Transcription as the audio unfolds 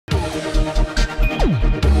Hi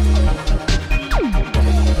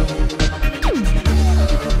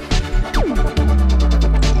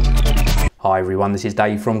everyone, this is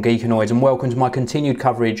Dave from Geekanoids and welcome to my continued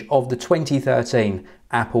coverage of the 2013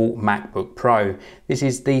 Apple MacBook Pro. This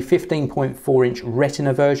is the 15.4-inch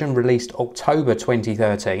Retina version released October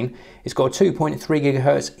 2013. It's got a 2.3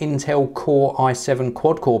 GHz Intel Core i7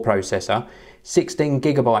 quad-core processor, 16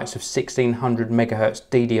 GB of 1600 MHz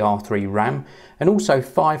DDR3 RAM, and also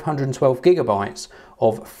 512 GB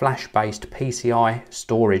of flash-based PCIe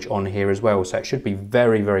storage on here as well, so it should be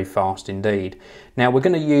very, very fast indeed. Now we're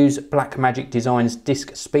going to use Blackmagic Design's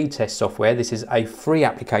Disk Speed Test software. This is a free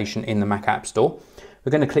application in the Mac App Store.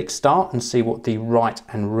 We're going to click Start and see what the write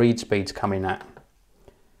and read speeds come in at.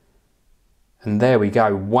 And there we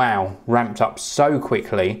go, wow, ramped up so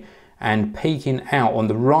quickly and peaking out on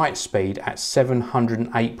the write speed at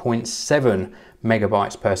 708.7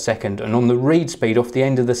 megabytes per second, and on the read speed off the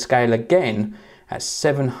end of the scale again at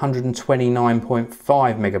 729.5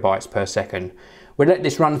 megabytes per second. We'll let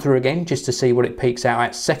this run through again just to see what it peaks out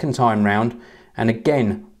at second time round, and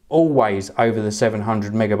again always over the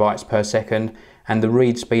 700 megabytes per second, and the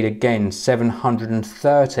read speed again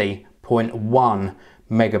 730.1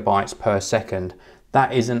 megabytes per second.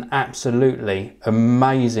 That is an absolutely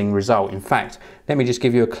amazing result. In fact, let me just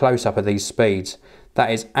give you a close-up of these speeds.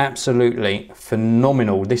 That is absolutely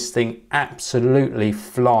phenomenal. This thing absolutely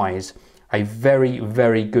flies. A very,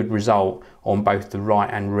 very good result on both the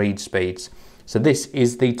write and read speeds. So this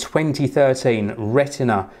is the 2013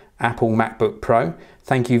 Retina Apple MacBook Pro.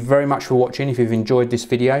 Thank you very much for watching. If you've enjoyed this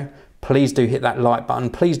video, please do hit that like button.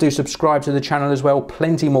 Please do subscribe to the channel as well.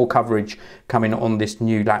 Plenty more coverage coming on this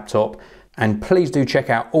new laptop. And please do check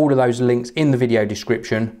out all of those links in the video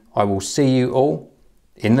description. I will see you all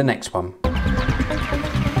in the next one.